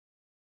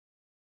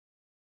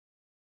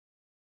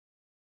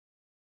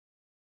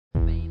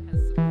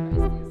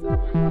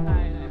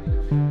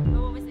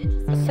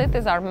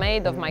cities are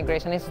made of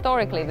migration.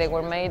 Historically, they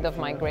were made of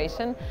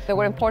migration. There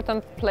were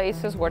important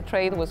places where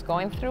trade was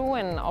going through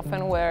and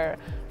often where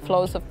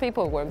flows of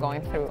people were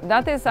going through.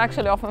 That is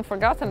actually often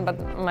forgotten, but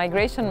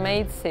migration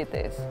made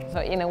cities.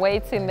 So in a way,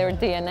 it's in their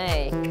DNA.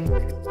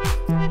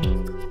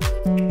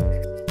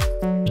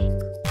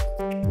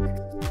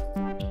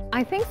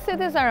 I think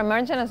cities are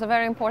emerging as a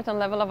very important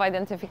level of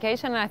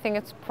identification, and I think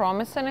it's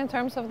promising in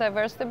terms of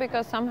diversity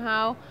because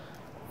somehow,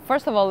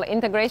 first of all,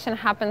 integration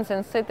happens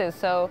in cities,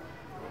 so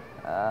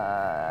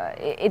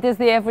it is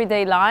the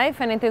everyday life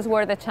and it is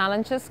where the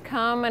challenges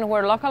come and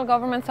where local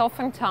governments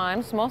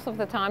oftentimes, most of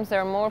the times,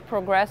 they're more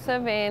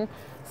progressive in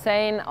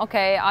saying,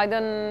 okay, I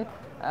don't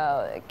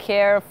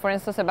care, for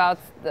instance, about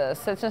the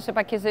citizenship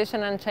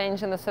acquisition and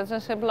change in the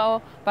citizenship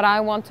law, but I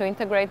want to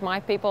integrate my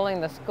people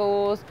in the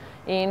schools,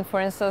 in,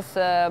 for instance,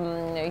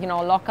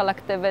 local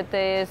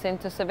activities,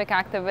 into civic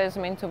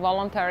activism, into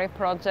voluntary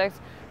projects,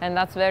 and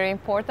that's very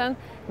important.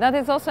 That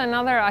is also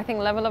another, I think,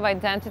 level of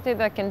identity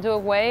that can do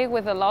away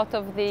with a lot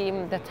of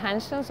the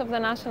tensions of the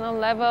national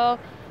level.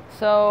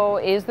 So,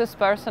 is this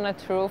person a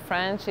true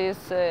French? Is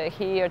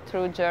he a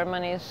true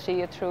German? Is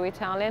she a true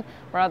Italian?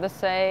 Rather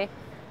say,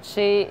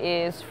 she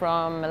is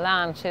from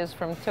Milan, she is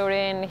from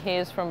Turin, he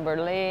is from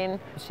Berlin,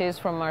 she is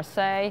from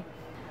Marseille.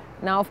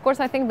 Now, of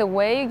course, I think the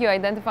way you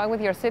identify with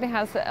your city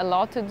has a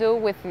lot to do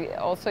with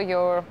also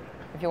your,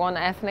 if you want,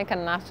 ethnic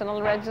and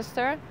national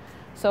register.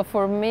 So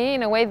for me,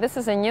 in a way, this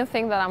is a new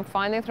thing that I'm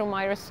finding through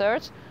my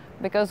research,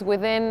 because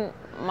within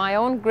my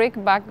own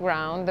Greek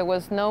background, there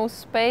was no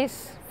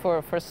space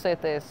for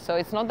cities. So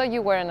it's not that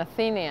you were an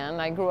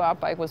Athenian.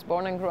 I was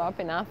born and grew up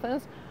in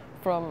Athens,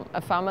 from a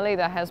family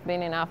that has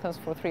been in Athens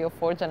for 3 or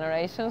 4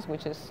 generations,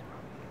 which is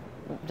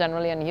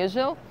generally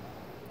unusual.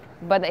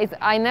 But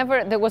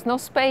there was no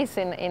space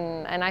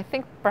and I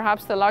think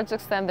perhaps to a large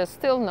extent there's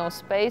still no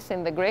space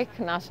in the Greek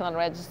national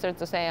register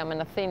to say I'm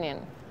an Athenian.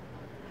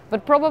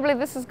 But probably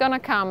this is going to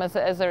come as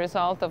a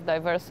result of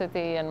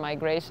diversity and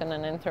migration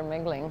and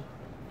intermingling.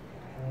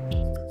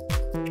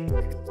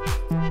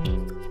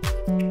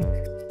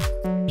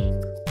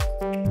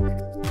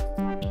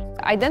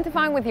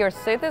 Identifying with your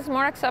city is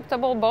more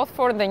acceptable both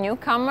for the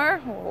newcomer,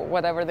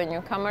 whatever the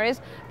newcomer is,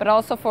 but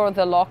also for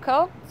the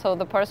local, so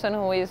the person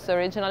who is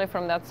originally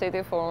from that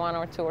city for 1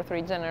 or 2 or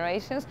 3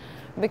 generations,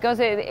 because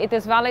it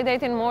is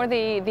validating more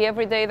the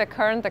everyday, the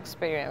current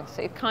experience.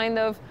 It kind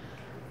of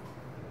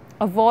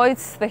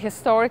avoids the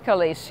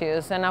historical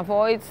issues and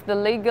avoids the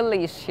legal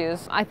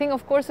issues. I think,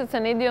 of course, it's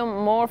an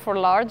idiom more for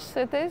large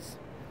cities.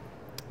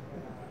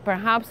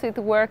 Perhaps it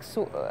works,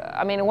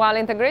 I mean, while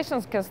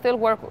integrations can still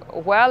work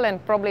well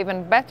and probably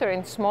even better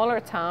in smaller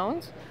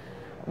towns,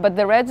 but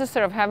the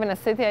register of having a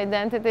city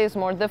identity is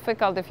more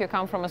difficult if you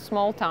come from a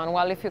small town.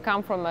 While if you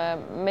come from a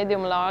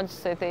medium-large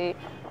city,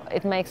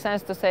 it makes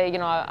sense to say,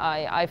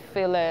 I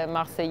feel a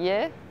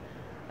Marseillais,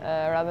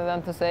 rather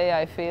than to say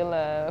I feel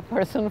a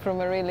person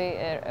from a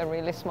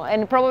really small,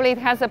 and probably it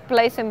has a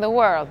place in the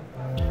world.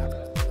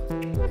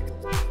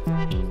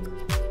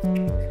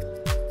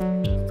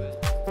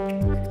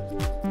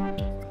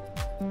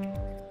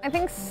 I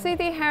think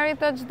city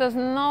heritage does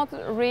not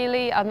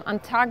really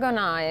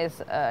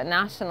antagonize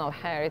national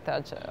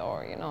heritage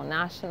or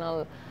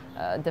national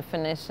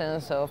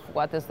definitions of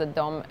what is the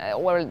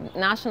or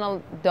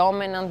national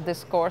dominant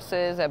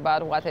discourses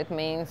about what it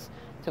means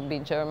to be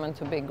German,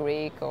 to be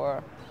Greek,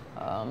 or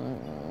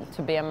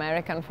to be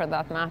American for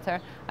that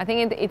matter. I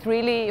think it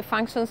really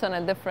functions on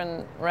a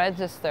different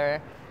register,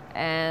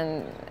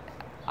 and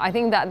I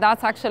think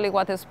that's actually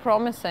what is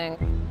promising.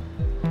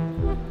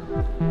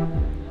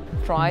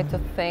 Try to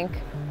think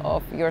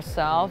of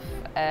yourself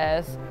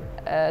as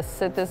a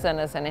citizen,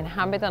 as an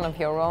inhabitant of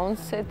your own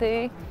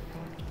city,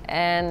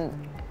 and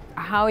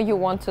how you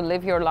want to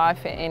live your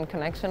life in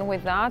connection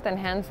with that, and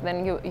hence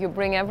then you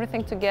bring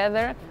everything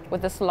together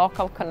with this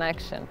local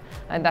connection,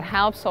 and that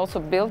helps also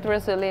build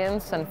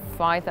resilience and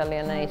fight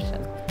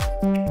alienation.